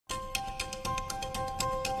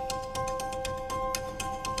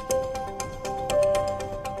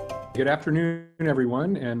Good afternoon,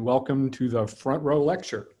 everyone, and welcome to the Front Row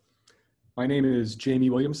Lecture. My name is Jamie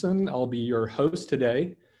Williamson. I'll be your host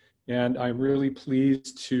today, and I'm really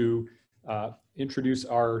pleased to introduce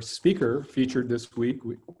our speaker featured this week,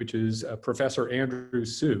 which is Professor Andrew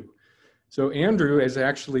Su. So Andrew is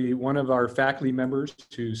actually one of our faculty members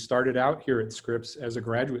who started out here at Scripps as a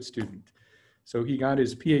graduate student. So he got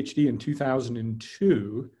his PhD in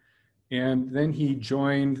 2002, and then he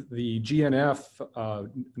joined the GNF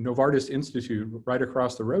Novartis Institute right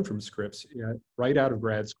across the road from Scripps, right out of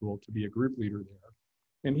grad school to be a group leader there.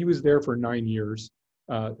 And he was there for 9 years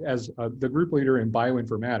as the group leader in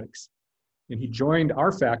bioinformatics. And he joined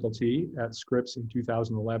our faculty at Scripps in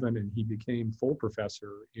 2011, and he became full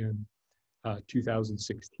professor in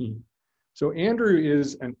 2016. So Andrew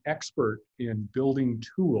is an expert in building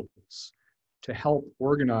tools to help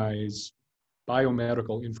organize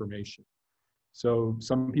biomedical information. So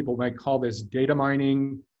some people might call this data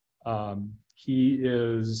mining. He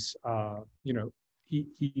is,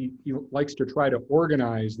 he likes to try to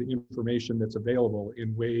organize the information that's available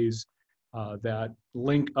in ways that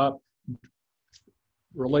link up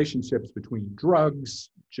relationships between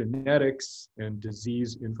drugs, genetics, and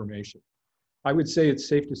disease information. I would say it's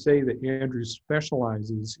safe to say that Andrew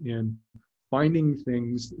specializes in finding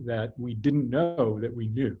things that we didn't know that we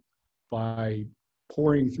knew by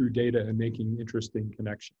pouring through data and making interesting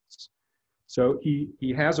connections. So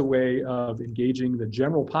he has a way of engaging the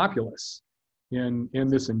general populace in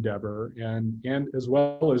this endeavor and as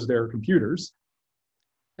well as their computers.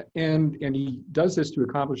 And he does this to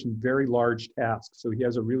accomplish some very large tasks. So he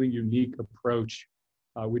has a really unique approach,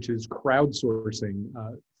 which is crowdsourcing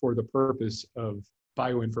for the purpose of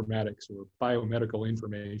bioinformatics or biomedical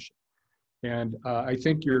information. And I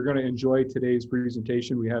think you're going to enjoy today's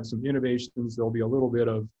presentation. We have some innovations. There'll be a little bit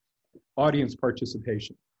of audience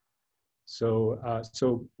participation. So,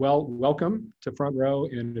 welcome to Front Row,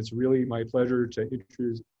 and it's really my pleasure to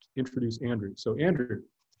introduce Andrew. So Andrew,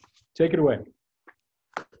 take it away.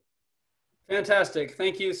 Fantastic.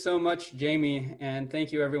 Thank you so much, Jamie, and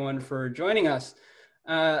thank you everyone for joining us.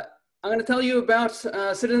 I'm going to tell you about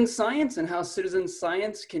citizen science and how citizen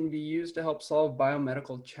science can be used to help solve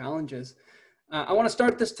biomedical challenges. I want to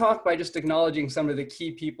start this talk by just acknowledging some of the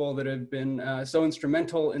key people that have been so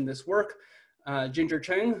instrumental in this work. Ginger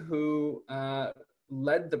Cheng, who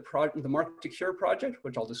led the Mark to Cure project,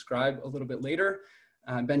 which I'll describe a little bit later.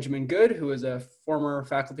 Benjamin Good, who is a former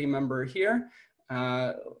faculty member here,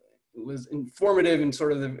 was informative in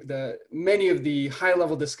sort of the many of the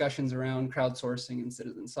high-level discussions around crowdsourcing and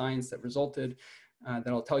citizen science that resulted, that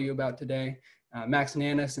I'll tell you about today. Max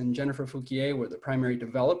Nannis and Jennifer Fouquier were the primary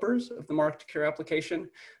developers of the Mark to Cure application.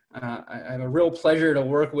 I have a real pleasure to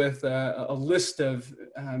work with a list of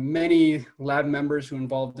many lab members who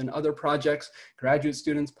involved in other projects, graduate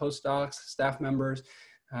students, postdocs, staff members,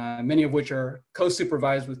 many of which are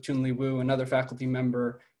co-supervised with Chun-Li Wu, another faculty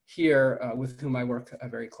member here with whom I work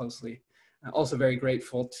very closely. Also very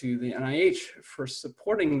grateful to the NIH for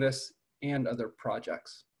supporting this and other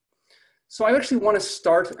projects. So I actually want to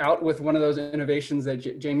start out with one of those innovations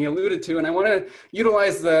that Jamie alluded to, and I want to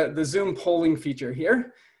utilize the Zoom polling feature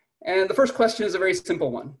here. And the first question is a very simple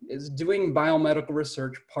one. Is doing biomedical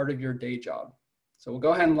research part of your day job? So we'll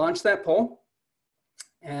go ahead and launch that poll,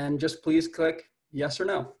 and just please click yes or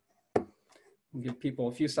no. We'll give people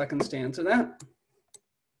a few seconds to answer that.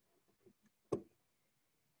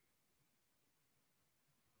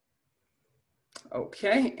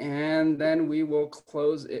 Okay, and then we will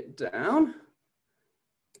close it down.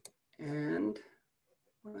 And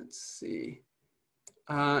let's see.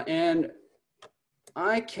 And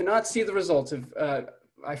I cannot see the results. If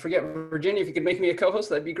I forget, Virginia, if you could make me a co-host,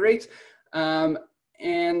 that'd be great. The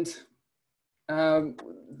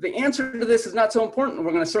answer to this is not so important.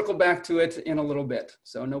 We're going to circle back to it in a little bit,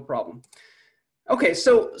 so no problem. Okay,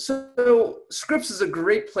 so Scripps is a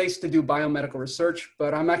great place to do biomedical research,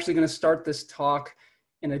 but I'm actually going to start this talk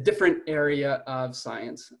in a different area of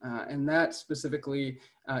science, and that specifically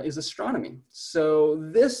is astronomy. So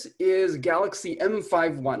this is Galaxy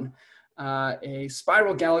M51, a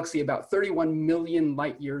spiral galaxy about 31 million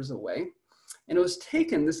light years away. And it was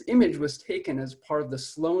taken, this image was taken as part of the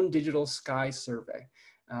Sloan Digital Sky Survey,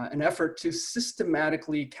 an effort to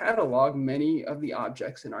systematically catalog many of the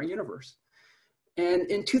objects in our universe.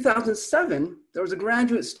 And in 2007, there was a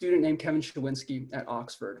graduate student named Kevin Shawinski at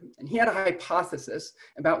Oxford, and he had a hypothesis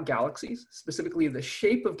about galaxies, specifically the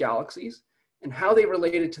shape of galaxies and how they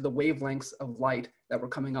related to the wavelengths of light that were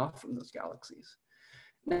coming off from those galaxies.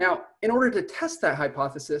 Now, in order to test that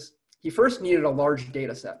hypothesis, he first needed a large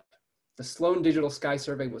data set. The Sloan Digital Sky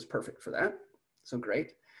Survey was perfect for that, so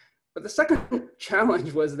great. But the second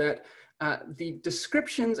challenge was that the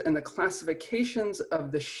descriptions and the classifications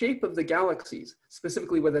of the shape of the galaxies,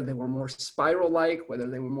 specifically whether they were more spiral-like, whether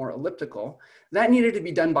they were more elliptical, that needed to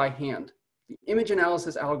be done by hand. The image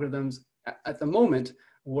analysis algorithms at the moment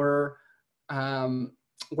were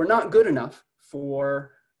not good enough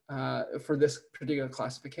for this particular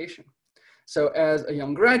classification. So as a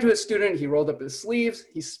young graduate student, he rolled up his sleeves.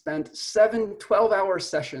 He spent 7 12-hour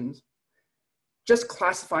sessions just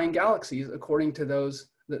classifying galaxies according to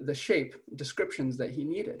the shape descriptions that he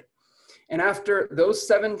needed. And after those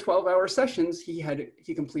 7 12-hour sessions, he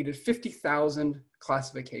completed 50,000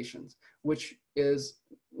 classifications, which is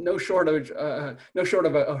no short of a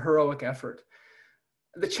heroic effort.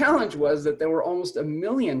 The challenge was that there were almost 1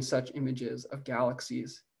 million such images of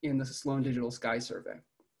galaxies in the Sloan Digital Sky Survey.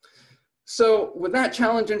 So with that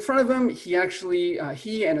challenge in front of him, he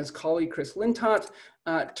and his colleague Chris Lintott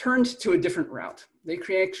turned to a different route. They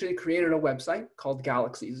actually created a website called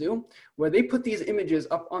Galaxy Zoo, where they put these images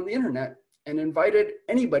up on the internet and invited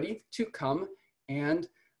anybody to come and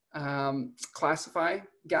classify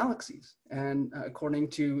galaxies, and according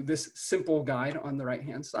to this simple guide on the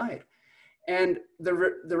right-hand side. And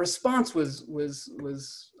the response was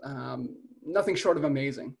nothing short of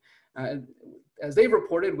amazing. As they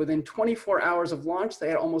reported, within 24 hours of launch, they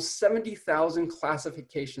had almost 70,000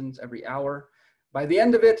 classifications every hour. By the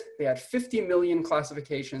end of it, they had 50 million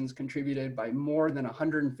classifications contributed by more than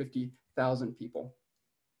 150,000 people.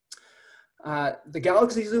 The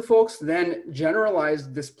Galaxy Zoo folks then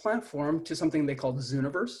generalized this platform to something they called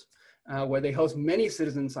Zooniverse, where they host many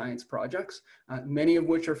citizen science projects, many of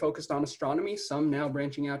which are focused on astronomy, some now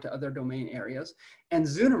branching out to other domain areas. And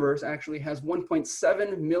Zooniverse actually has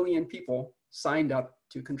 1.7 million people signed up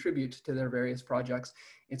to contribute to their various projects.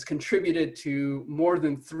 It's contributed to more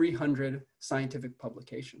than 300 scientific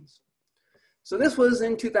publications. So this was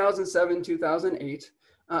in 2007, 2008.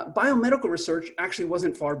 Biomedical research actually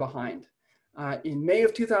wasn't far behind. In May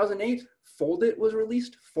of 2008, Foldit was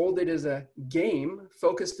released. Foldit is a game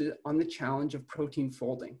focused on the challenge of protein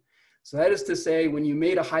folding. So that is to say, when you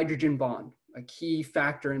made a hydrogen bond, a key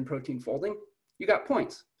factor in protein folding, you got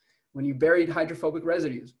points. When you buried hydrophobic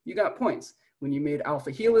residues, you got points. When you made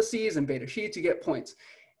alpha helices and beta sheets, you get points.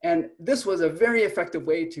 And this was a very effective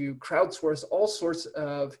way to crowdsource all sorts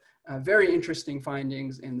of very interesting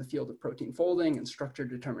findings in the field of protein folding and structure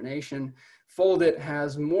determination. Foldit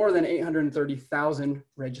has more than 830,000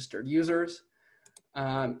 registered users.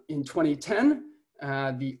 In 2010,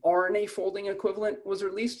 the RNA folding equivalent was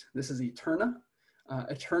released. This is Eterna.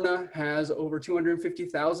 Eterna has over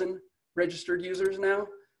 250,000 registered users now.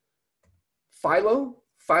 Philo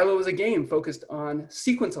is a game focused on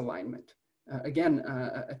sequence alignment. Again,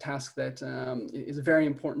 a task that is very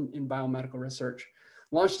important in biomedical research.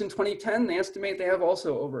 Launched in 2010, they estimate they have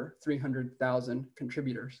also over 300,000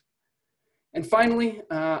 contributors. And finally,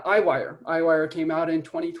 iWire. iWire came out in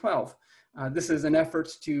 2012. This is an effort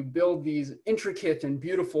to build these intricate and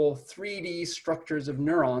beautiful 3D structures of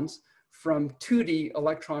neurons from 2D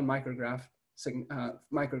electron micrographs.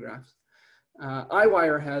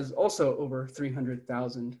 iWire has also over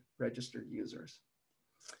 300,000 registered users.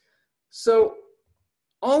 So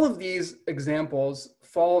all of these examples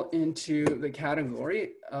fall into the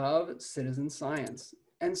category of citizen science.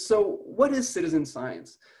 And so what is citizen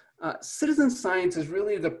science? Citizen science is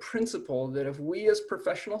really the principle that if we as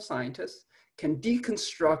professional scientists can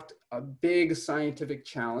deconstruct a big scientific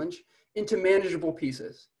challenge into manageable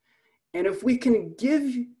pieces, and if we can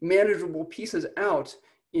give manageable pieces out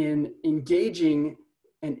in engaging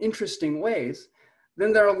and interesting ways,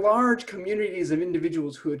 then there are large communities of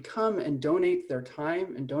individuals who would come and donate their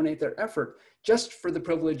time and donate their effort just for the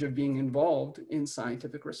privilege of being involved in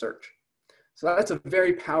scientific research. So that's a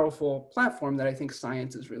very powerful platform that I think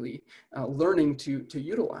science is really learning to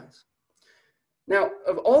utilize. Now,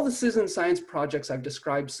 of all the citizen science projects I've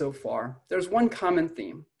described so far, there's one common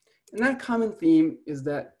theme. And that common theme is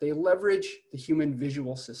that they leverage the human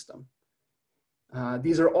visual system.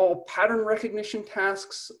 These are all pattern recognition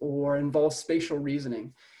tasks or involve spatial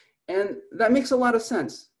reasoning. And that makes a lot of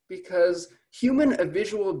sense because human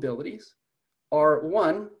visual abilities are,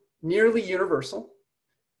 one, nearly universal,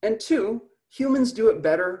 and two, humans do it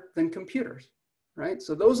better than computers, right?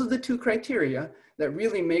 So those are the two criteria that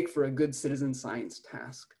really make for a good citizen science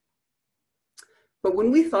task. But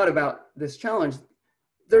when we thought about this challenge,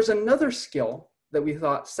 there's another skill that we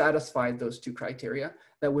thought satisfied those two criteria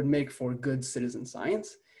that would make for good citizen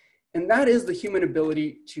science. And that is the human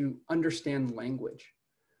ability to understand language.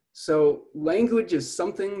 So language is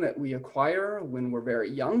something that we acquire when we're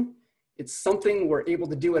very young. It's something we're able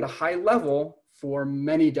to do at a high level for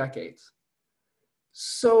many decades.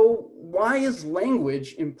 So why is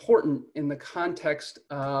language important in the context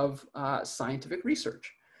of scientific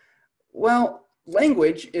research? Well,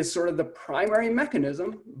 language is sort of the primary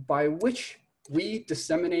mechanism by which we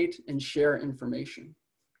disseminate and share information.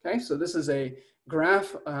 Okay, so this is a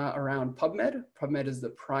graph around PubMed. PubMed is the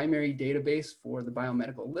primary database for the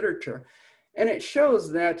biomedical literature. And it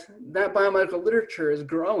shows that biomedical literature is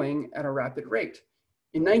growing at a rapid rate.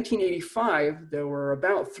 In 1985, there were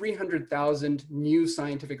about 300,000 new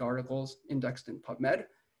scientific articles indexed in PubMed.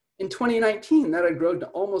 In 2019, that had grown to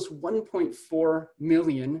almost 1.4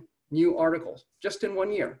 million new articles just in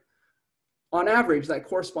 1 year. On average, that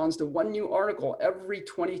corresponds to one new article every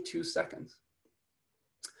 22 seconds.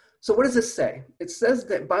 So what does this say? It says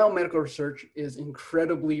that biomedical research is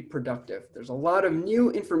incredibly productive. There's a lot of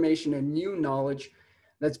new information and new knowledge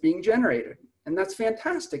that's being generated. And that's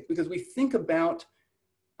fantastic because we think about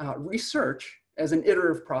research as an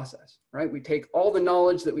iterative process, right? We take all the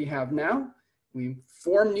knowledge that we have now, we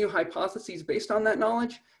form new hypotheses based on that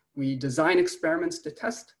knowledge, we design experiments to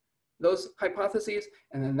test those hypotheses,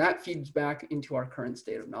 and then that feeds back into our current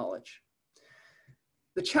state of knowledge.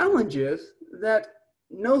 The challenge is that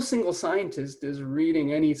no single scientist is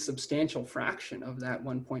reading any substantial fraction of that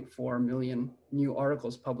 1.4 million new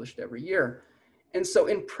articles published every year. And so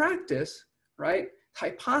in practice, right,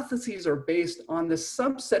 hypotheses are based on the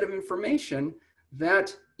subset of information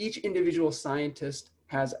that each individual scientist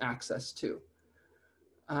has access to.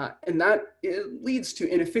 And that leads to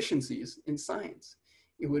inefficiencies in science.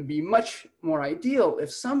 It would be much more ideal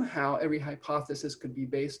if somehow every hypothesis could be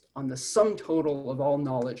based on the sum total of all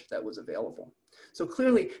knowledge that was available. So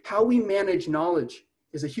clearly, how we manage knowledge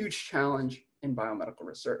is a huge challenge in biomedical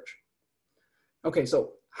research. Okay,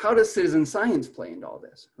 so how does citizen science play into all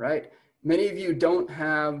this, right? Many of you don't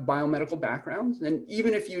have biomedical backgrounds, and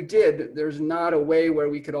even if you did, there's not a way where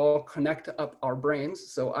we could all connect up our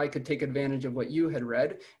brains, so I could take advantage of what you had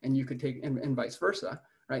read, and you could take, and vice versa,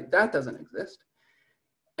 right? That doesn't exist.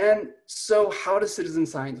 And so how does citizen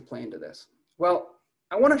science play into this? Well,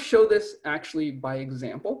 I want to show this actually by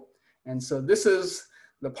example. And so this is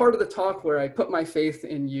the part of the talk where I put my faith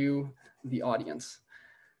in you, the audience.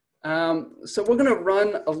 So we're going to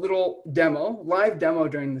run a little demo, live demo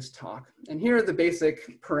during this talk. And here are the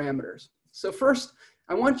basic parameters. So first,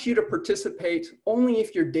 I want you to participate only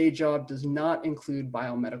if your day job does not include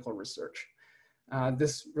biomedical research.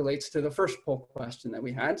 This relates to the first poll question that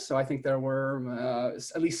we had. So I think there were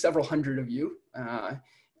at least several hundred of you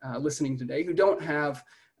listening today who don't have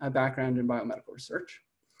a background in biomedical research.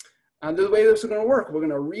 The way this is going to work, we're going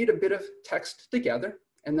to read a bit of text together,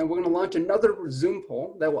 and then we're going to launch another Zoom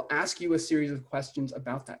poll that will ask you a series of questions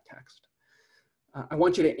about that text. I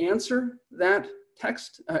want you to answer that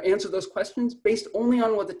text, answer those questions based only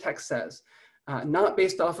on what the text says. Not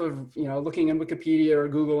based off of looking in Wikipedia or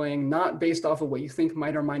Googling, not based off of what you think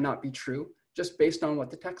might or might not be true, just based on what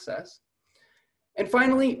the text says. And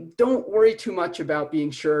finally, don't worry too much about being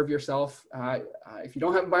sure of yourself. If you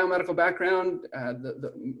don't have a biomedical background,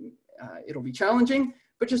 it'll be challenging,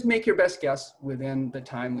 but just make your best guess within the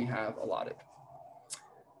time we have allotted.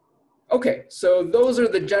 Okay, so those are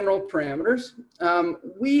the general parameters.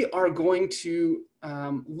 We are going to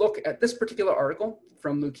look at this particular article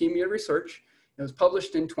from Leukemia Research. It was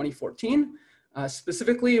published in 2014.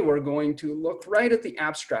 Specifically, we're going to look right at the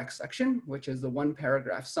abstract section, which is the one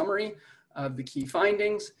paragraph summary of the key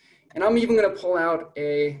findings. And I'm even going to pull out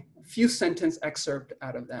a few sentence excerpt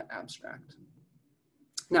out of that abstract.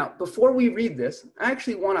 Now, before we read this, I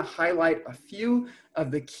actually want to highlight a few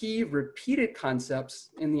of the key repeated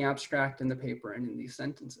concepts in the abstract, in the paper, and in these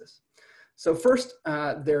sentences. So first,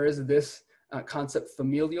 there is this concept,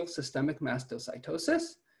 familial systemic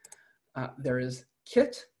mastocytosis. There is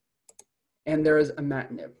KIT, and there is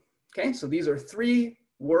imatinib. Okay, so these are three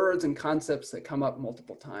words and concepts that come up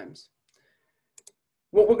multiple times.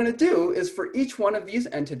 What we're going to do is for each one of these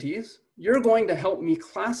entities, you're going to help me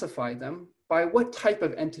classify them by what type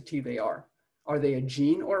of entity they are. Are they a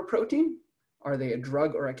gene or a protein? Are they a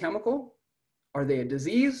drug or a chemical? Are they a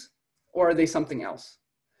disease? Or are they something else?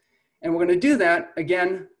 And we're going to do that,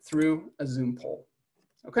 again, through a Zoom poll,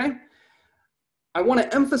 okay? I want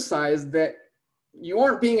to emphasize that you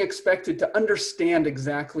aren't being expected to understand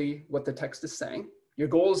exactly what the text is saying. Your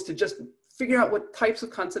goal is to just figure out what types of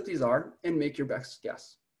concepts these are and make your best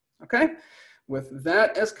guess, okay? With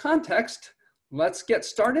that as context, let's get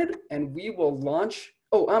started and we will launch.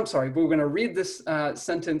 Oh, I'm sorry, but we're going to read this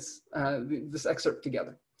sentence, this excerpt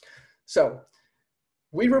together. So,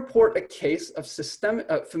 we report a case of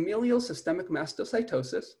familial systemic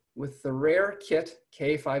mastocytosis with the rare KIT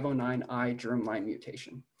K509I germline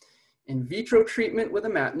mutation. In vitro treatment with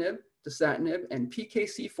imatinib, dasatinib, and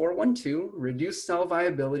PKC412 reduced cell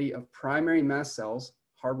viability of primary mast cells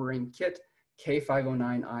harboring KIT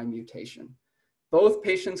K509I mutation. Both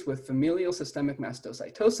patients with familial systemic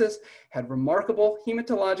mastocytosis had remarkable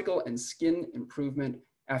hematological and skin improvement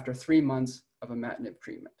after 3 months of imatinib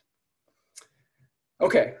treatment.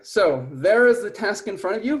 Okay, so there is the task in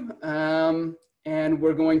front of you, and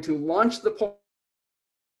we're going to launch the poll.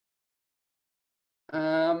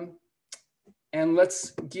 And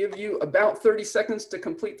let's give you about 30 seconds to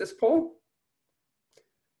complete this poll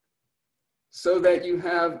so that you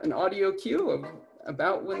have an audio cue of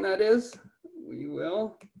about when that is. We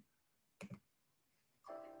will.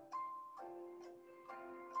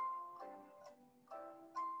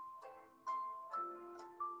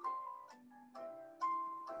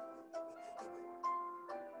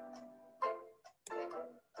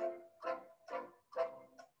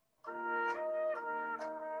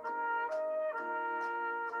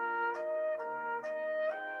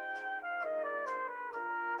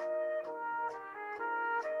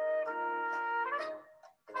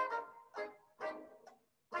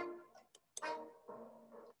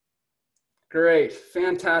 Great,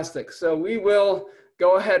 fantastic. So we will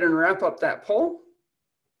go ahead and wrap up that poll.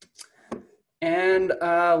 And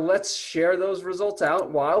let's share those results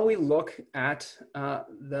out while we look at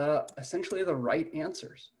essentially the right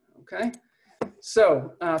answers, okay?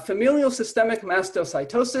 So familial systemic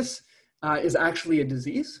mastocytosis is actually a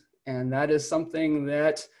disease, and that is something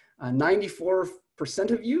that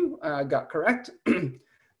 94% of you got correct.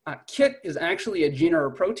 KIT is actually a gene or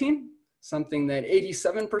a protein, something that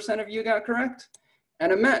 87% of you got correct.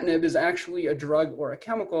 And imatinib is actually a drug or a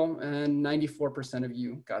chemical, and 94% of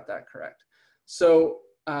you got that correct. So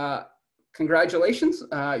congratulations,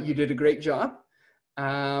 you did a great job.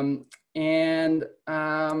 Right,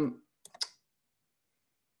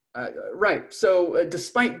 so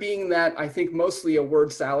despite being that, I think mostly a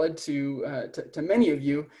word salad to many of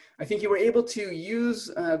you, I think you were able to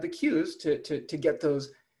use the cues to get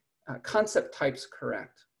those concept types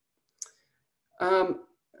correct.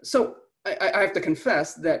 So I have to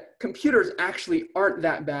confess that computers actually aren't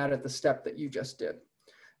that bad at the step that you just did.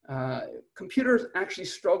 Computers actually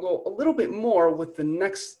struggle a little bit more with the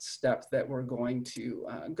next step that we're going to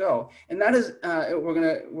go, and that is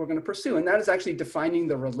we're gonna pursue, and that is actually defining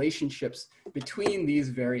the relationships between these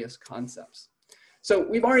various concepts. So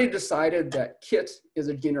we've already decided that KIT is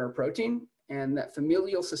a gene or a protein, and that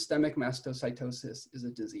familial systemic mastocytosis is a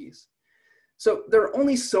disease. So there are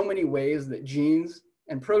only so many ways that genes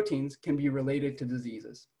and proteins can be related to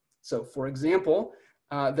diseases. So for example,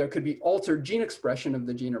 there could be altered gene expression of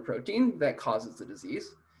the gene or protein that causes the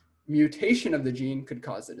disease. Mutation of the gene could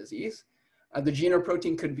cause the disease. The gene or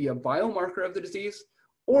protein could be a biomarker of the disease,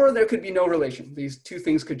 or there could be no relation. These two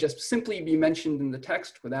things could just simply be mentioned in the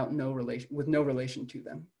text with no relation to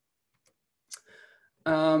them.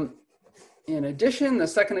 In addition, the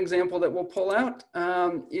second example that we'll pull out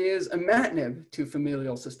is imatinib to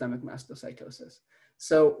familial systemic mastocytosis.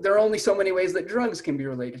 So there are only so many ways that drugs can be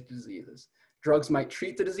related to diseases. Drugs might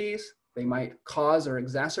treat the disease, they might cause or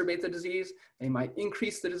exacerbate the disease, they might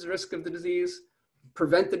increase the risk of the disease,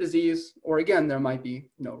 prevent the disease, or again, there might be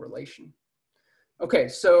no relation. Okay,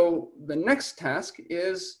 so the next task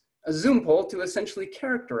is a Zoom poll to essentially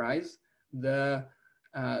characterize the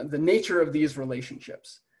nature of these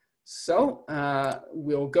relationships. So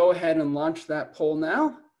we'll go ahead and launch that poll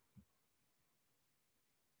now.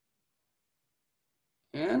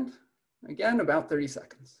 And again, about 30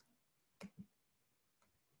 seconds.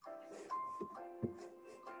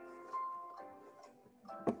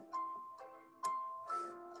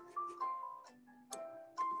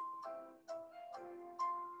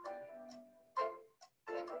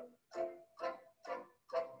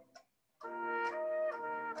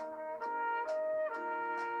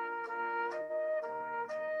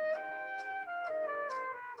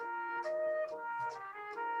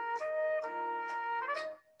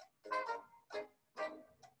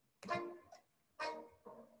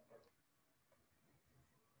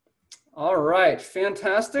 All right,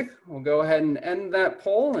 fantastic. We'll go ahead and end that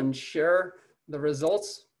poll and share the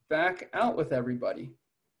results back out with everybody.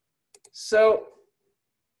 So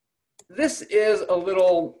this is a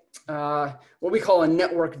little, what we call a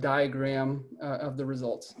network diagram of the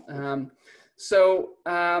results.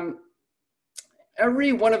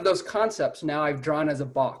 Every one of those concepts now I've drawn as a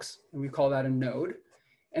box, and we call that a node.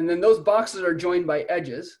 And then those boxes are joined by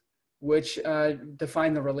edges, which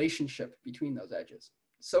define the relationship between those edges.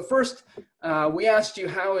 So first, we asked you,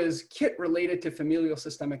 how is KIT related to familial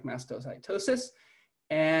systemic mastocytosis?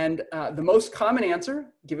 And the most common answer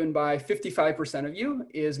given by 55% of you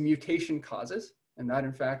is mutation causes. And that,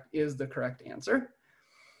 in fact, is the correct answer.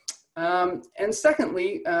 And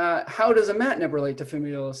secondly, how does imatinib relate to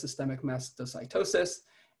familial systemic mastocytosis?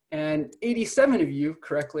 And 87 of you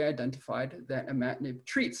correctly identified that imatinib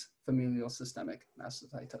treats familial systemic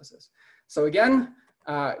mastocytosis. So again,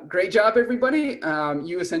 great job, everybody.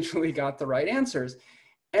 You essentially got the right answers.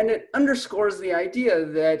 And it underscores the idea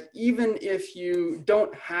that even if you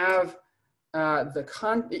don't have the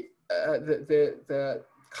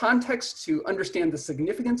context to understand the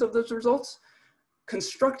significance of those results,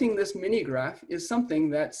 constructing this mini graph is something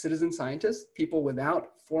that citizen scientists, people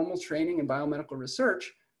without formal training in biomedical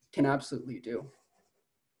research, can absolutely do.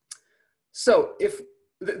 So if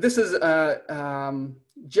this is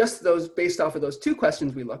just those based off of those two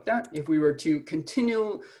questions we looked at, if we were to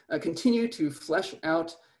continue to flesh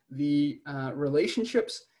out the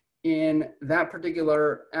relationships in that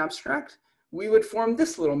particular abstract, we would form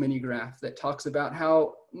this little mini graph that talks about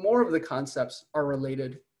how more of the concepts are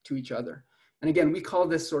related to each other. And again, we call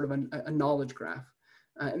this sort of a knowledge graph.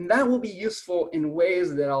 And that will be useful in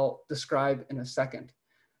ways that I'll describe in a second.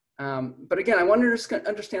 But again, I want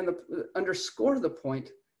to underscore the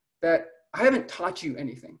point that I haven't taught you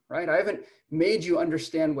anything, right? I haven't made you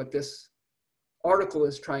understand what this article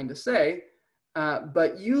is trying to say,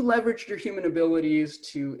 but you leveraged your human abilities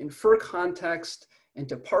to infer context and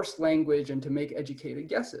to parse language and to make educated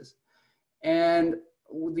guesses. And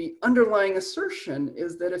the underlying assertion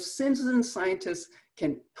is that if citizen scientists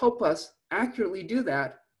can help us accurately do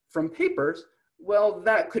that from papers, well,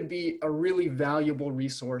 that could be a really valuable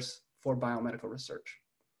resource for biomedical research.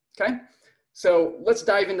 Okay, so let's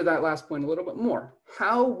dive into that last point a little bit more.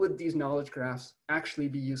 How would these knowledge graphs actually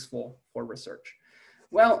be useful for research?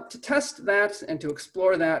 Well, to test that and to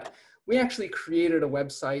explore that, we actually created a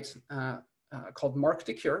website called Mark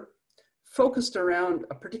to Cure, focused around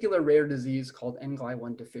a particular rare disease called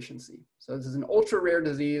NGLY1 deficiency. So this is an ultra rare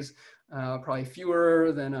disease, probably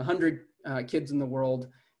fewer than 100 kids in the world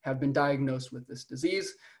have been diagnosed with this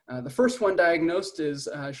disease. The first one diagnosed is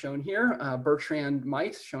shown here, Bertrand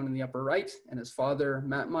Might, shown in the upper right, and his father,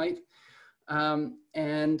 Matt Might.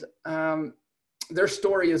 Their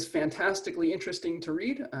story is fantastically interesting to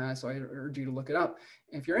read, so I urge you to look it up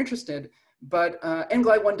if you're interested. But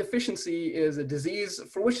NGLY1 deficiency is a disease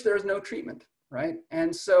for which there is no treatment, right?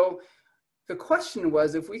 And so the question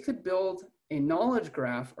was, if we could build a knowledge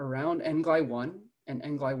graph around NGLY1 and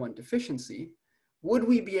NGLY1 deficiency, would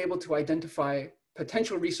we be able to identify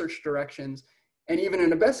potential research directions, and even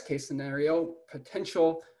in a best case scenario,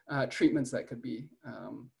 potential treatments that could be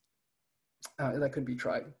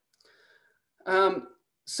tried?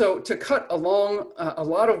 So to cut along a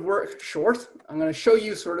lot of work short, I'm going to show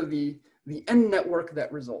you sort of the end network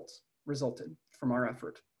that resulted from our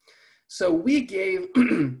effort. So we gave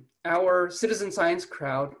our citizen science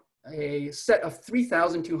crowd a set of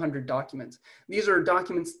 3,200 documents. These are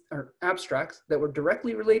documents or abstracts that were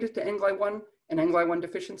directly related to NGLY1 and NGLY1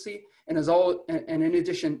 deficiency, and in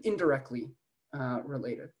addition, indirectly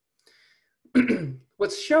related.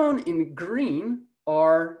 What's shown in green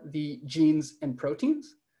are the genes and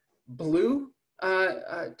proteins. Blue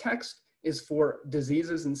text is for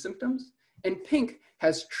diseases and symptoms, and pink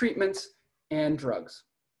has treatments and drugs,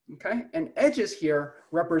 okay? And edges here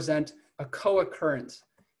represent a co-occurrence,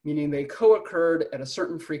 meaning they co-occurred at a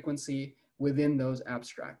certain frequency within those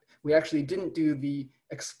abstract. We actually didn't do the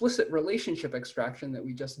explicit relationship extraction that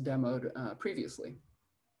we just demoed previously.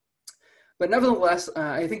 But nevertheless,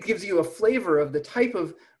 I think gives you a flavor of the type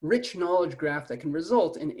of rich knowledge graph that can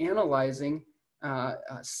result in analyzing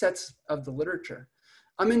sets of the literature.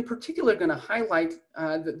 I'm in particular going to highlight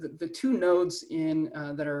the two nodes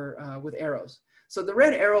that are with arrows. So the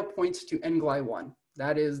red arrow points to NGLY1.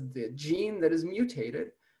 That is the gene that is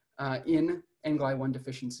mutated in NGLY1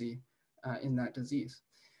 deficiency in that disease.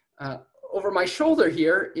 Over my shoulder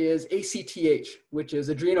here is ACTH, which is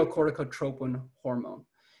adrenocorticotropin hormone.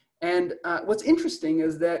 And what's interesting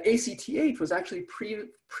is that ACTH was actually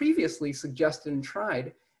previously suggested and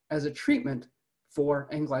tried as a treatment for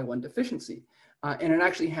NGLY1 deficiency. And it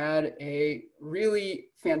actually had a really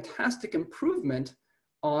fantastic improvement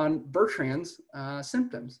on Bertrand's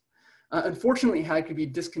symptoms. Unfortunately, it had to be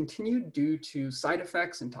discontinued due to side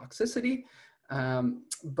effects and toxicity.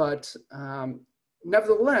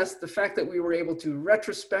 Nevertheless, the fact that we were able to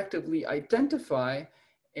retrospectively identify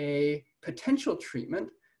a potential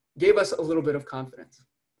treatment gave us a little bit of confidence.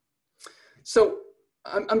 So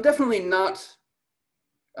I'm definitely not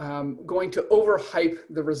going to overhype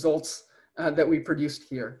the results that we produced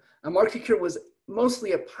here. Mark to Cure was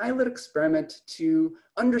mostly a pilot experiment to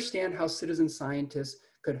understand how citizen scientists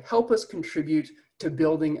could help us contribute to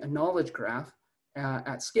building a knowledge graph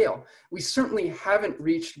at scale. We certainly haven't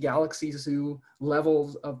reached Galaxy Zoo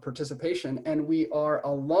levels of participation, and we are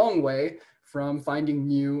a long way from finding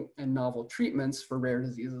new and novel treatments for rare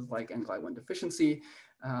diseases like NGLY1 deficiency.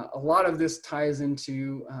 A lot of this ties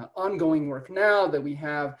into ongoing work now that we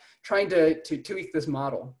have trying to tweak this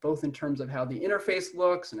model, both in terms of how the interface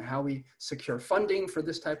looks and how we secure funding for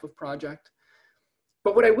this type of project.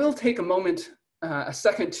 But what I will take a moment, a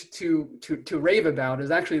second to rave about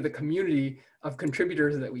is actually the community of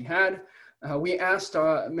contributors that we had. We asked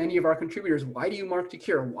many of our contributors, why do you mark to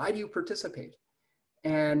cure? Why do you participate?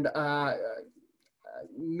 And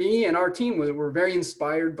me and our team were very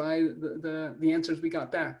inspired by the answers we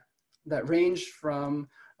got back that ranged from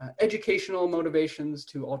educational motivations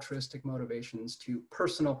to altruistic motivations to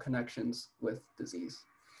personal connections with disease.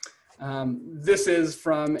 This is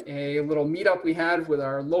from a little meetup we had with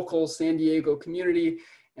our local San Diego community.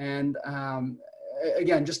 And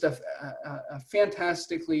again, just a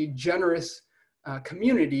fantastically generous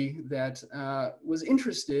community that was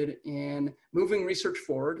interested in moving research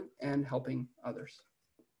forward and helping others.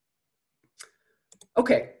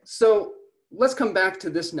 Okay, so let's come back to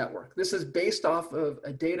this network. This is based off of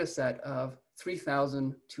a data set of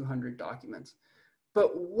 3,200 documents.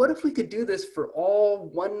 But what if we could do this for all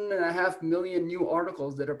 1.5 million new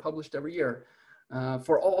articles that are published every year,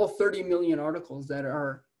 for all 30 million articles that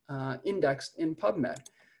are indexed in PubMed?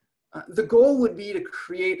 The goal would be to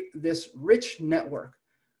create this rich network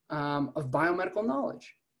of biomedical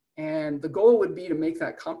knowledge. And the goal would be to make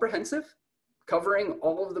that comprehensive, covering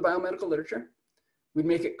all of the biomedical literature. We'd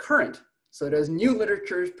make it current, so that as new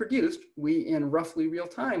literature is produced, we in roughly real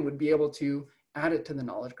time would be able to add it to the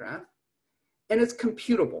knowledge graph. And it's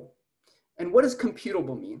computable. And what does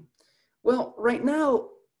computable mean? Well, right now,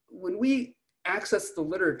 when we access the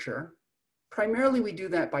literature, primarily we do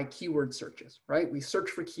that by keyword searches, right? We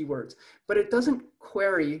search for keywords, but it doesn't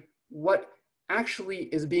query what actually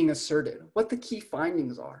is being asserted, what the key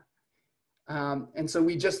findings are. And so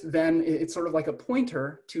we just then, it's sort of like a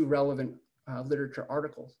pointer to relevant literature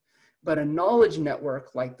articles. But a knowledge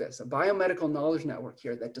network like this, a biomedical knowledge network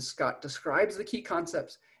here that describes the key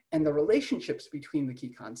concepts and the relationships between the key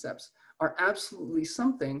concepts are absolutely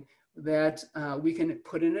something that we can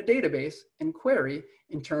put in a database and query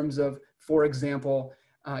in terms of, for example,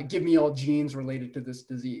 give me all genes related to this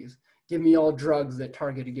disease. Give me all drugs that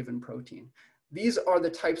target a given protein. These are the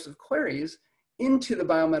types of queries into the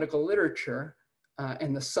biomedical literature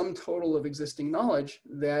and the sum total of existing knowledge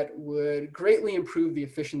that would greatly improve the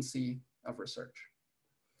efficiency of research.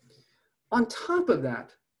 On top of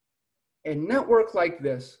that, a network like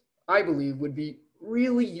this, I believe, would be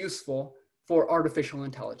really useful for artificial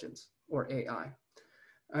intelligence, or AI.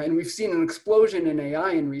 And we've seen an explosion in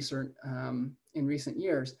AI in recent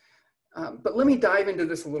years. But let me dive into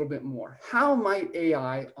this a little bit more. How might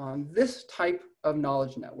AI on this type of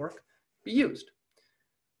knowledge network be used?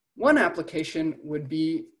 One application would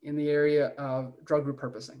be in the area of drug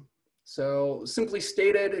repurposing. So simply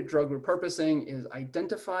stated, drug repurposing is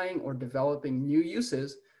identifying or developing new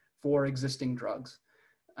uses for existing drugs.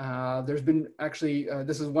 There's been actually,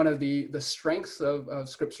 this is one of the strengths of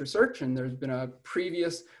Scripps Research, and there's been a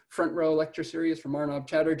previous front row lecture series from Arnab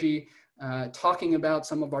Chatterjee talking about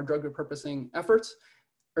some of our drug repurposing efforts.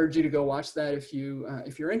 Urge you to go watch that if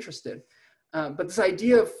you're interested. But this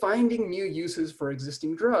idea of finding new uses for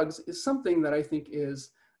existing drugs is something that I think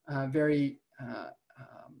is very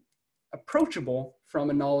approachable from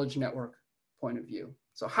a knowledge network point of view.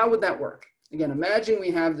 So how would that work? Again, imagine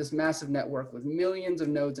we have this massive network with millions of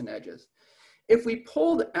nodes and edges. If we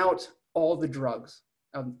pulled out all the drugs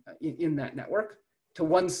in that network to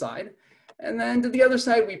one side, and then to the other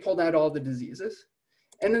side, we pulled out all the diseases.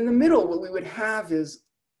 And in the middle, what we would have is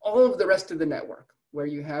all of the rest of the network, where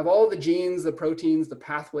you have all the genes, the proteins, the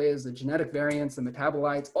pathways, the genetic variants, the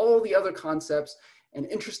metabolites, all the other concepts and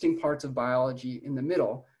interesting parts of biology in the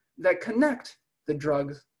middle that connect the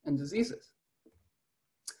drugs and diseases.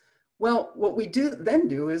 Well, what we then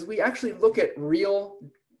do is we actually look at real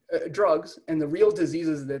drugs and the real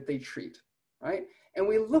diseases that they treat, right? And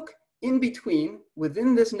we look in between,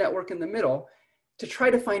 within this network in the middle, to try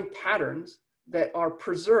to find patterns that are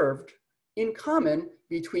preserved in common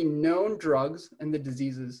between known drugs and the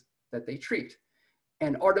diseases that they treat.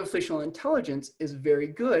 And artificial intelligence is very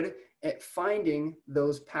good at finding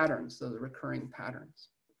those patterns, those recurring patterns.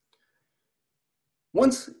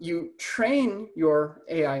 Once you train your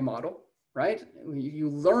AI model, right, you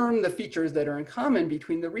learn the features that are in common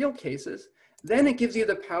between the real cases, then it gives you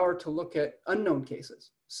the power to look at unknown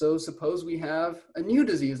cases. So suppose we have a new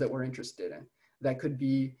disease that we're interested in. That could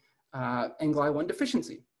be NGLY1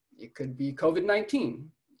 deficiency. It could be COVID-19.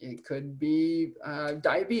 It could be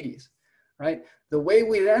diabetes, right? The way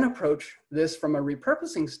we then approach this from a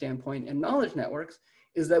repurposing standpoint in knowledge networks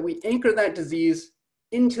is that we anchor that disease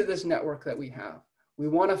into this network that we have. We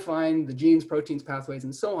want to find the genes, proteins, pathways,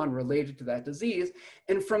 and so on related to that disease.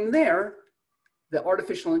 And from there, the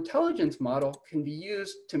artificial intelligence model can be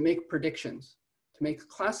used to make predictions, to make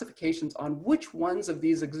classifications on which ones of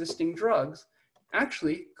these existing drugs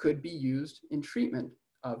actually could be used in treatment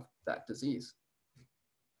of that disease.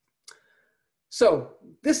 So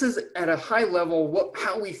this is at a high level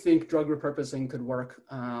how we think drug repurposing could work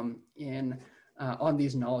on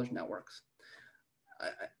these knowledge networks.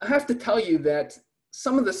 I have to tell you that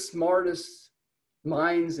some of the smartest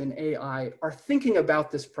minds in AI are thinking about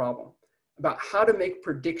this problem, about how to make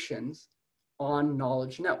predictions on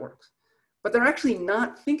knowledge networks. But they're actually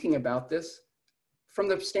not thinking about this from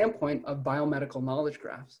the standpoint of biomedical knowledge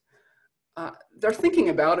graphs. They're thinking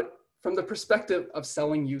about it from the perspective of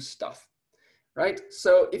selling you stuff, right?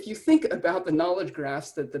 So if you think about the knowledge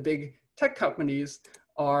graphs that the big tech companies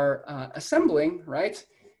are assembling, right?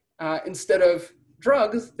 Instead of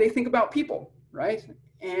drugs, they think about people, right?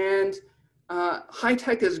 And high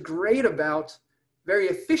tech is great about, very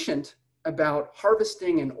efficient about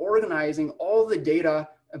harvesting and organizing all the data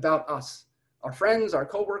about us, our friends, our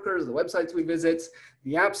coworkers, the websites we visit,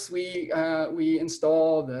 the apps we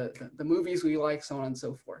install, the movies we like, so on and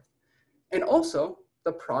so forth. And also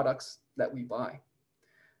the products that we buy.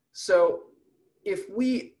 So if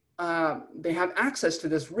they have access to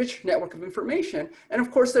this rich network of information, and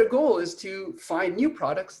of course their goal is to find new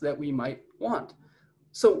products that we might want.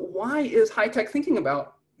 So why is high tech thinking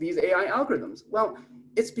about these AI algorithms? Well,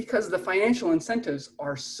 it's because the financial incentives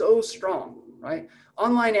are so strong, right?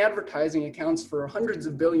 Online advertising accounts for hundreds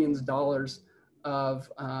of billions of dollars of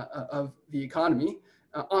the economy.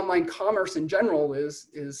 Online commerce in general is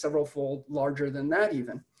several-fold larger than that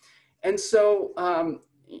even. And so,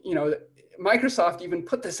 you know, Microsoft even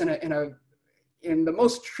put this in the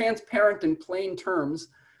most transparent and plain terms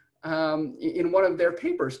in one of their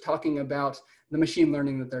papers talking about the machine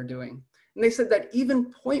learning that they're doing. And they said that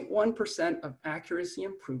even 0.1% of accuracy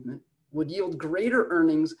improvement would yield greater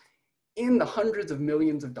earnings in the hundreds of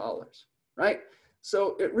millions of dollars, right?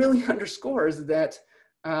 So it really underscores that,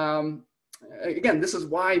 again, this is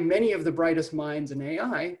why many of the brightest minds in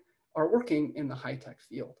AI are working in the high-tech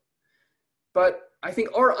field. But I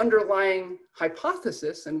think our underlying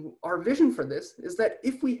hypothesis and our vision for this is that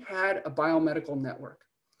if we had a biomedical network,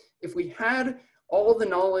 if we had all the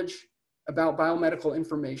knowledge about biomedical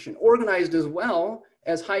information organized as well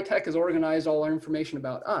as high tech has organized all our information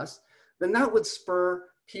about us, then that would spur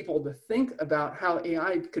people to think about how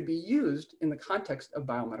AI could be used in the context of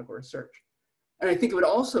biomedical research. And I think it would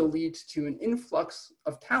also lead to an influx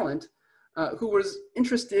of talent who was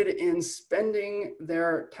interested in spending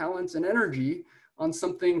their talents and energy on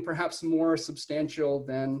something perhaps more substantial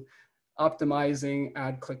than optimizing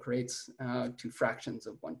ad click rates to fractions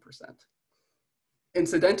of 1%.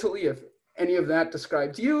 Incidentally, if any of that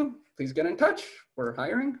describes you, please get in touch. We're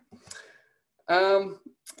hiring.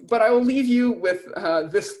 But I will leave you with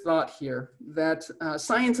this thought here, that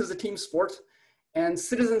science is a team sport, and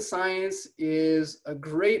citizen science is a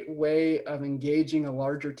great way of engaging a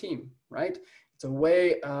larger team, right? It's a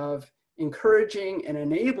way of encouraging and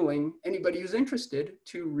enabling anybody who's interested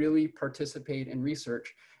to really participate in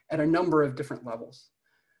research at a number of different levels.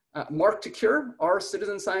 Mark to Cure, our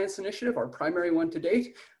citizen science initiative, our primary one to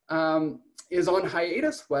date, is on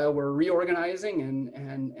hiatus while we're reorganizing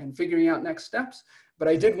and figuring out next steps. But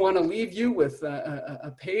I did want to leave you with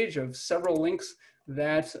a page of several links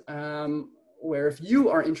that where if you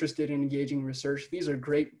are interested in engaging research, these are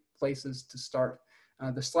great places to start.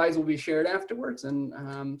 The slides will be shared afterwards,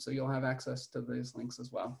 and so you'll have access to these links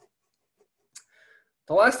as well.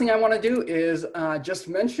 The last thing I want to do is just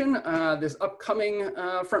mention this upcoming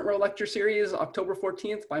Front Row Lecture Series, October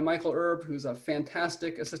 14th, by Michael Erb, who's a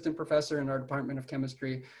fantastic assistant professor in our Department of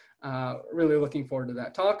Chemistry. Really looking forward to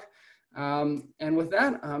that talk. And with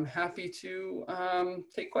that, I'm happy to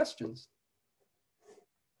take questions.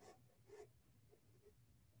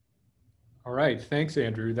 All right, thanks,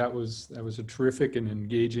 Andrew. That was a terrific and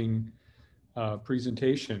engaging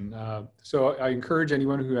presentation. So I encourage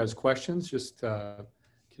anyone who has questions, just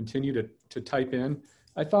continue to type in.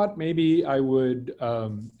 I thought maybe I would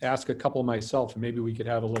ask a couple myself, and maybe we could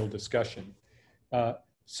have a little discussion.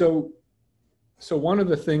 So one of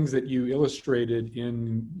the things that you illustrated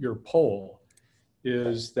in your poll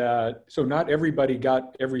is that, so not everybody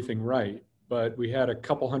got everything right, but we had a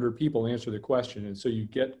couple hundred people answer the question. And so you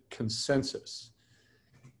get consensus.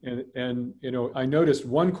 And I noticed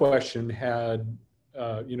one question had,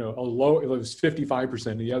 a low, it was 55%,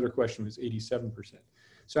 and the other question was 87%.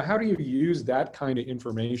 So how do you use that kind of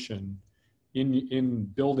information in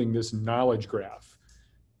building this knowledge graph?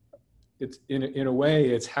 It's in a way,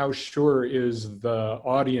 it's how sure is the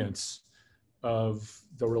audience of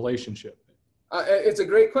the relationship? It's a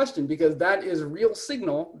great question, because that is real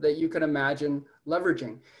signal that you can imagine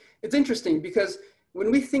leveraging. It's interesting because when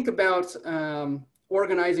we think about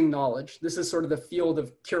organizing knowledge, this is sort of the field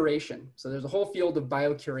of curation. So there's a whole field of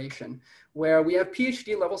biocuration where we have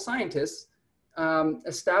PhD level scientists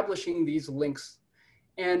establishing these links.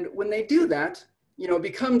 And when they do that, it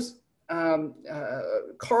becomes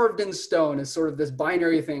carved in stone as sort of this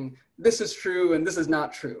binary thing. This is true and this is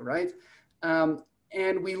not true, right?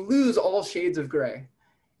 And we lose all shades of gray.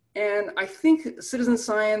 And I think citizen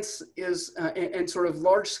science is, and sort of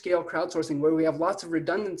large scale crowdsourcing where we have lots of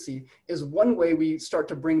redundancy, is one way we start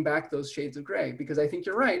to bring back those shades of gray. Because I think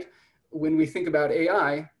you're right, when we think about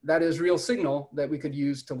AI, that is real signal that we could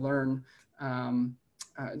use to learn, on.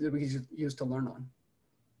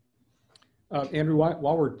 Andrew,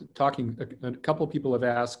 while we're talking, a couple of people have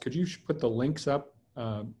asked, could you put the links up?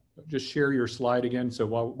 Just share your slide again. So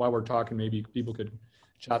while we're talking, maybe people could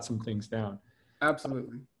jot some things down.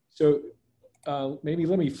 Absolutely. So maybe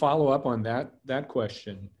let me follow up on that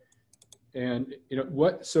question. And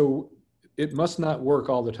so it must not work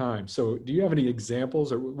all the time. So do you have any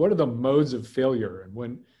examples, or what are the modes of failure,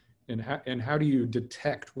 and how do you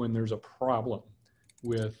detect when there's a problem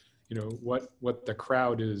with what the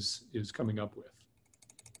crowd is coming up with?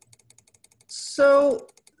 So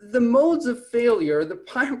the modes of failure, the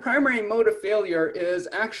primary mode of failure is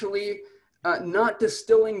actually not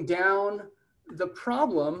distilling down the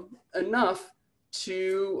problem enough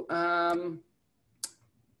to,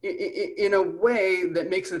 in a way that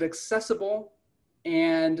makes it accessible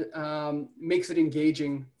and makes it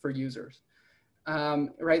engaging for users.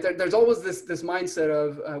 Right? There's always this mindset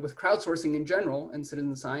of, with crowdsourcing in general and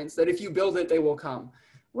citizen science, that if you build it, they will come.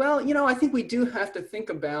 Well, I think we do have to think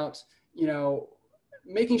about,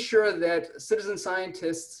 making sure that citizen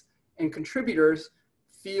scientists and contributors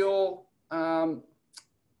feel, have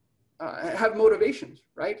motivations,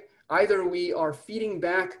 right? Either we are feeding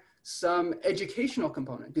back some educational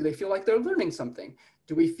component. Do they feel like they're learning something?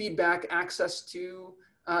 Do we feed back access to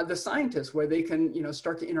the scientists where they can,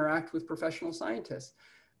 start to interact with professional scientists?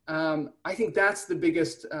 I think that's the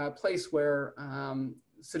biggest place where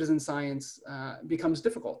citizen science becomes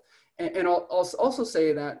difficult. And I'll also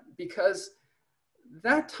say that because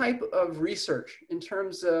that type of research, in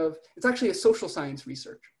terms of, it's actually a social science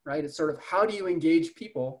research, right? It's sort of how do you engage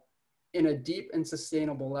people in a deep and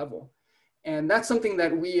sustainable level? And that's something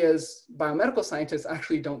that we as biomedical scientists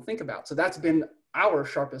actually don't think about. So that's been our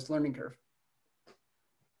sharpest learning curve.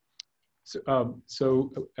 So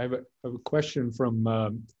I have a question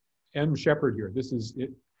from M. Shepard here. This is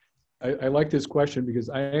it. I like this question because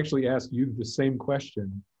I actually asked you the same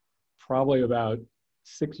question probably about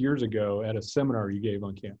 6 years ago at a seminar you gave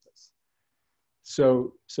on campus.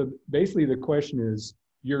 So basically the question is,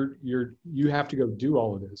 you have to go do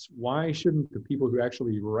all of this. Why shouldn't the people who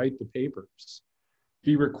actually write the papers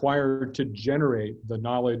be required to generate the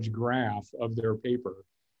knowledge graph of their paper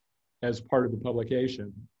as part of the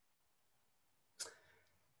publication?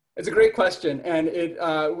 It's a great question, and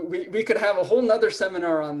we could have a whole nother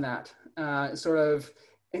seminar on that, sort of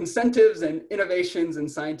incentives and innovations in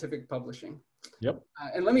scientific publishing. Yep.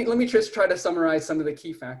 And let me just try to summarize some of the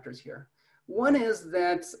key factors here. One is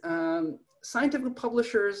that scientific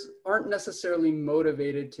publishers aren't necessarily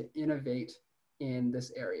motivated to innovate in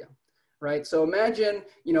this area, right? So imagine,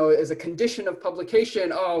 as a condition of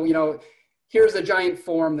publication, here's a giant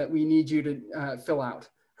form that we need you to fill out,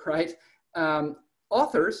 right?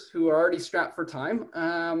 Authors who are already strapped for time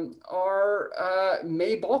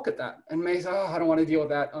may balk at that and may say, I don't want to deal with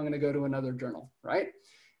that. I'm going to go to another journal, right?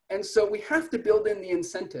 And so we have to build in the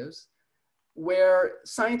incentives where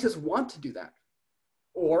scientists want to do that,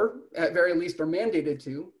 or at very least are mandated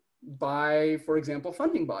to by, for example,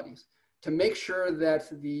 funding bodies, to make sure that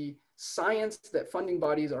the science that funding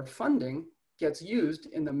bodies are funding gets used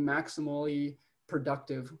in the maximally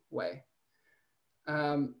productive way.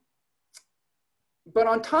 But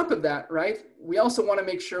on top of that, right, we also want to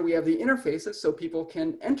make sure we have the interfaces so people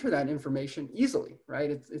can enter that information easily,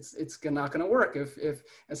 right? It's not going to work if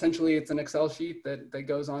essentially it's an Excel sheet that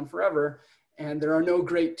goes on forever, and there are no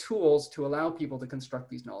great tools to allow people to construct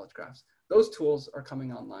these knowledge graphs. Those tools are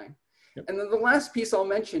coming online. Yep. And then the last piece I'll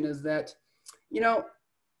mention is that,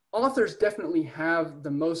 authors definitely have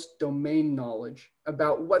the most domain knowledge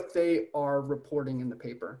about what they are reporting in the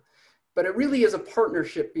paper. But it really is a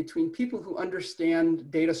partnership between people who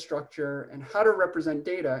understand data structure and how to represent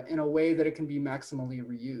data in a way that it can be maximally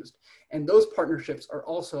reused. And those partnerships are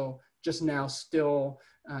also just now still,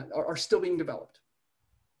 are still being developed.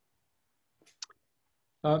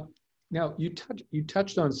 Now, you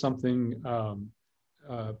touched on something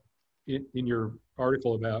in your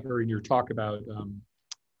article about, or in your talk about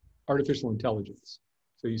artificial intelligence.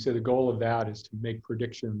 So you said the goal of that is to make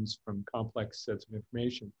predictions from complex sets of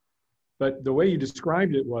information. But the way you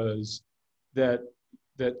described it was that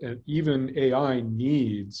even AI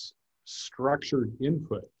needs structured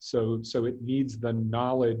input. So it needs the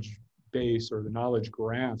knowledge base or the knowledge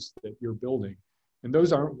graphs that you're building, and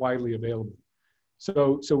those aren't widely available.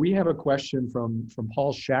 So we have a question from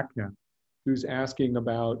Paul Shackna, who's asking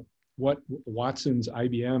about what Watson's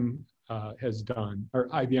IBM has done, or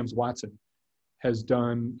IBM's Watson has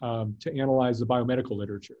done to analyze the biomedical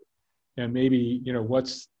literature, and maybe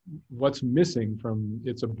what's missing from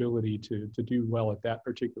its ability to do well at that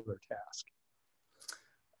particular task.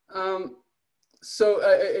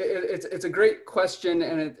 It's a great question,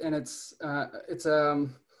 and it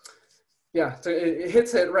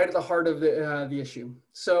hits it right at the heart of the issue.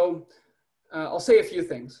 So I'll say a few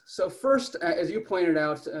things. So first, as you pointed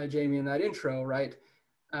out, Jamie, in that intro, right,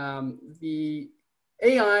 the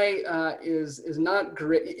AI is not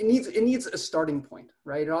great. It needs a starting point,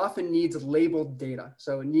 right? It often needs labeled data.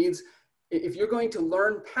 So it needs, if you're going to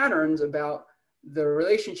learn patterns about the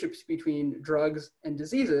relationships between drugs and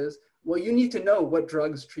diseases, well, you need to know what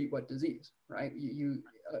drugs treat what disease, right?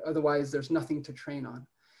 Otherwise, there's nothing to train on.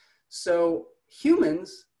 So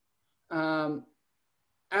humans,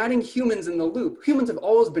 adding humans in the loop, humans have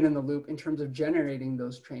always been in the loop in terms of generating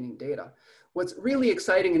those training data. What's really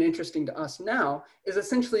exciting and interesting to us now is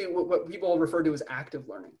essentially what people refer to as active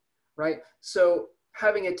learning, right? So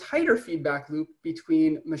having a tighter feedback loop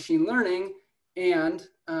between machine learning and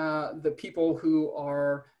the people who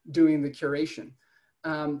are doing the curation.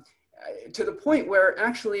 To the point where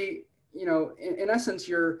actually, in essence,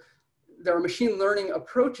 there are machine learning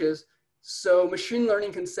approaches. So machine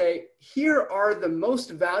learning can say, here are the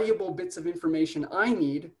most valuable bits of information I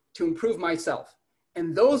need to improve myself.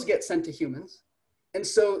 And those get sent to humans. And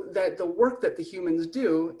so that the work that the humans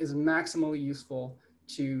do is maximally useful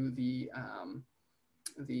to the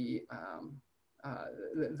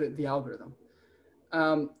algorithm.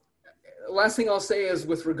 Last thing I'll say is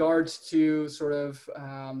with regards to sort of,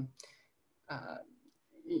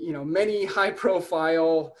 many high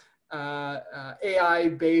profile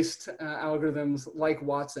AI-based algorithms like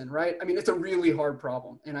Watson, right? I mean, it's a really hard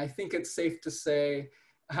problem. And I think it's safe to say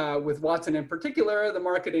with Watson in particular, the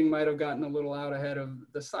marketing might have gotten a little out ahead of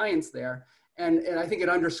the science there. And I think it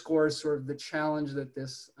underscores sort of the challenge that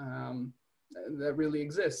that really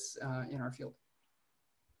exists in our field.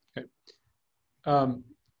 Okay.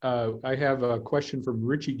 I have a question from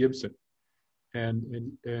Richie Gibson, and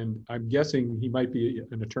I'm guessing he might be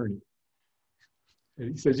an attorney.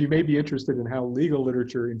 And he says, you may be interested in how legal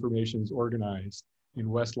literature information is organized in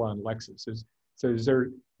Westlaw and Lexis. So is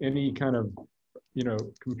there any kind of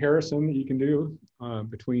comparison that you can do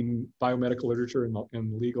between biomedical literature and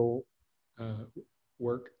legal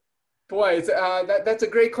work? Boy, that's a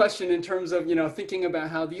great question in terms of thinking about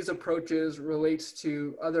how these approaches relates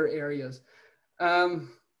to other areas. I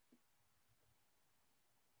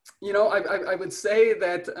would say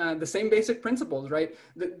that the same basic principles, right?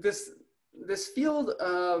 This field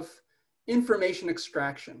of information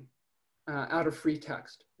extraction out of free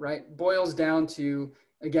text, right, boils down to,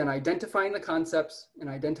 again, identifying the concepts and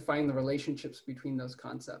identifying the relationships between those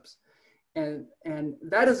concepts. And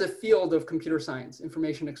that is a field of computer science,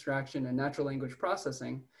 information extraction and natural language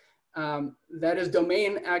processing that is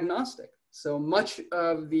domain agnostic. So much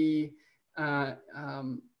of the, and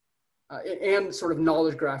sort of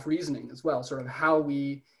knowledge graph reasoning as well, sort of how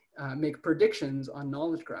we make predictions on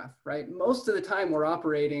knowledge graph, right? Most of the time we're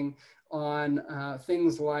operating on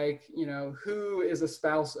things like, who is a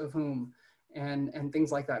spouse of whom, and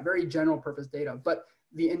things like that, very general purpose data. But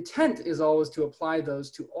the intent is always to apply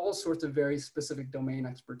those to all sorts of very specific domain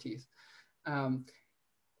expertise. I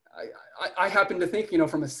happen to think,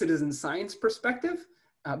 from a citizen science perspective,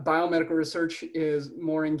 biomedical research is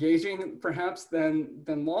more engaging perhaps than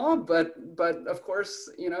law, but of course,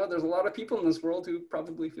 there's a lot of people in this world who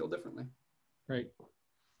probably feel differently. Right.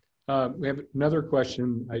 We have another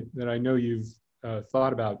question that I know you've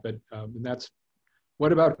thought about, but and that's,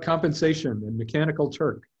 what about compensation and Mechanical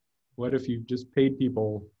Turk? What if you just paid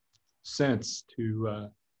people cents to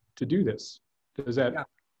do this? Does that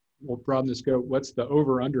we'll broaden the scope. What's the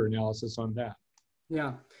over-under analysis on that?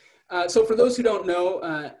 Yeah. So for those who don't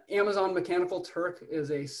know, Amazon Mechanical Turk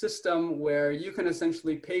is a system where you can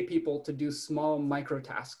essentially pay people to do small micro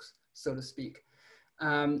tasks, so to speak.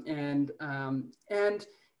 And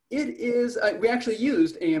it is, we actually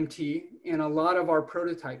used AMT in a lot of our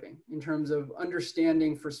prototyping in terms of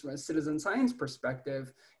understanding from a citizen science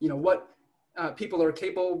perspective, what people are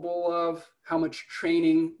capable of, how much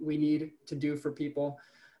training we need to do for people.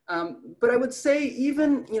 But I would say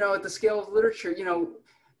even, at the scale of literature,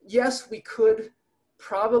 yes, we could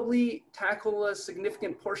probably tackle a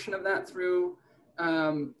significant portion of that through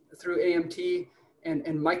AMT and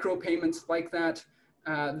micropayments like that.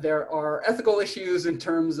 There are ethical issues in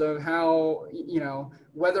terms of how,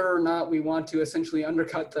 whether or not we want to essentially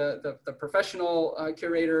undercut the professional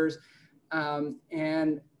curators.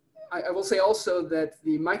 And I will say also that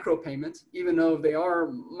the micropayments, even though they are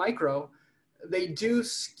micro, they do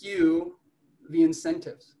skew the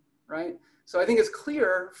incentives, right? So I think it's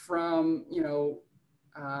clear from,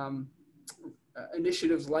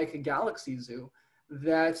 initiatives like a Galaxy Zoo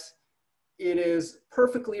that it is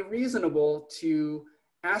perfectly reasonable to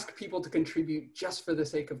ask people to contribute just for the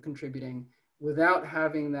sake of contributing without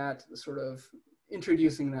having that sort of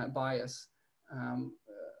introducing that bias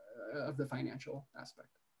of the financial aspect.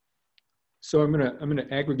 So I'm gonna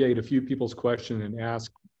aggregate a few people's questions and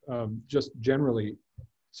ask just generally.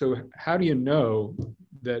 So how do you know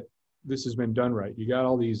that this has been done right? You got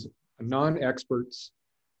all these non-experts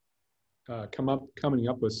coming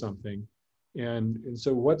up with something, and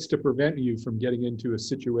so what's to prevent you from getting into a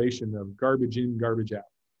situation of garbage in, garbage out?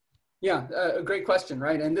 Yeah, a great question,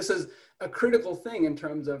 right? And this is a critical thing in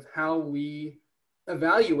terms of how we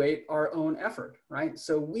evaluate our own effort, right?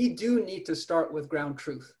 So we do need to start with ground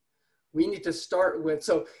truth. We need to start with,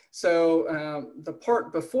 so the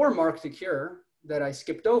part before Mark to Cure that I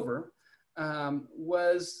skipped over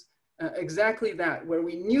was exactly that, where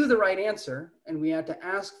we knew the right answer and we had to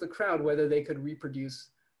ask the crowd whether they could reproduce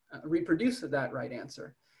that right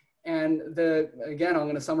answer. And again, I'm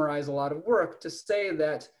going to summarize a lot of work to say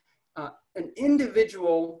that an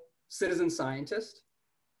individual citizen scientist,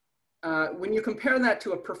 when you compare that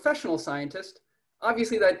to a professional scientist,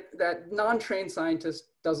 obviously that non-trained scientist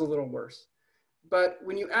does a little worse. But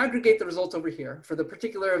when you aggregate the results over here, for the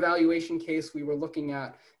particular evaluation case we were looking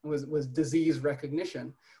at was disease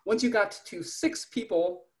recognition. Once you got to 6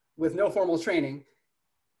 people with no formal training,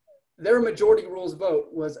 their majority rules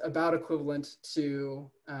vote was about equivalent to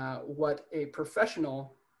what a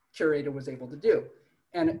professional curator was able to do.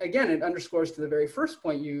 And again, it underscores to the very first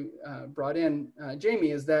point you brought in,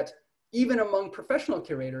 Jamie, is that even among professional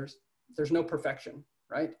curators, there's no perfection,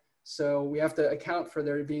 right? So we have to account for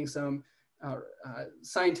there being some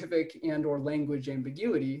scientific and or language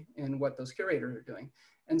ambiguity in what those curators are doing.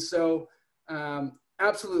 And so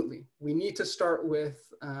absolutely, we need to start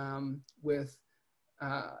with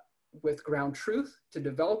ground truth to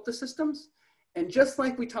develop the systems. And just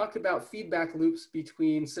like we talked about feedback loops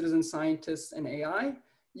between citizen scientists and AI,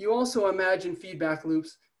 you also imagine feedback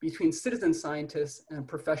loops between citizen scientists and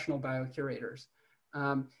professional biocurators.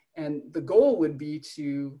 And the goal would be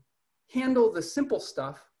to handle the simple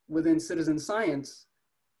stuff within citizen science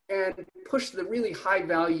and push the really high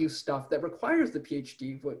value stuff that requires the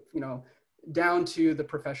PhD, down to the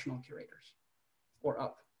professional curators or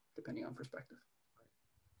up, depending on perspective.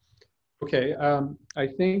 Okay, I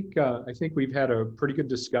think we've had a pretty good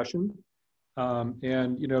discussion, and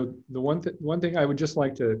the one thing I would just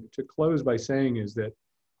like to close by saying is that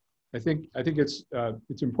I think it's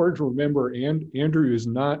important to remember, Andrew is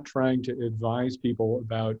not trying to advise people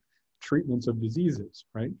about treatments of diseases,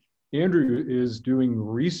 right? Andrew is doing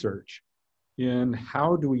research in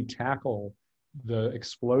how do we tackle the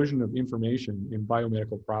explosion of information in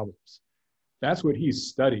biomedical problems. That's what he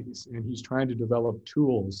studies, and he's trying to develop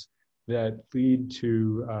tools that lead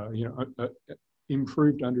to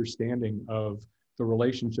improved understanding of the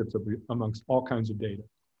relationships amongst all kinds of data.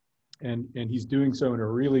 And he's doing so in a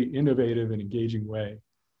really innovative and engaging way.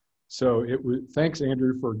 So thanks,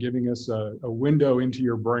 Andrew, for giving us a window into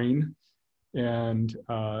your brain and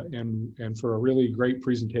for a really great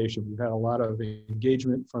presentation. We've had a lot of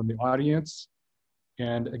engagement from the audience.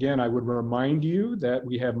 And again, I would remind you that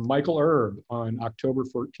we have Michael Erb on October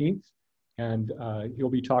 14th, and he'll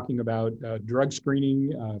be talking about drug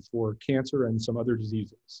screening for cancer and some other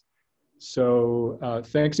diseases. So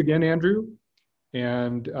thanks again, Andrew.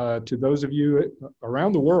 And to those of you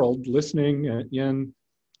around the world listening in,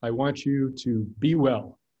 I want you to be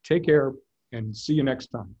well. Take care and see you next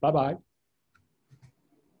time. Bye-bye.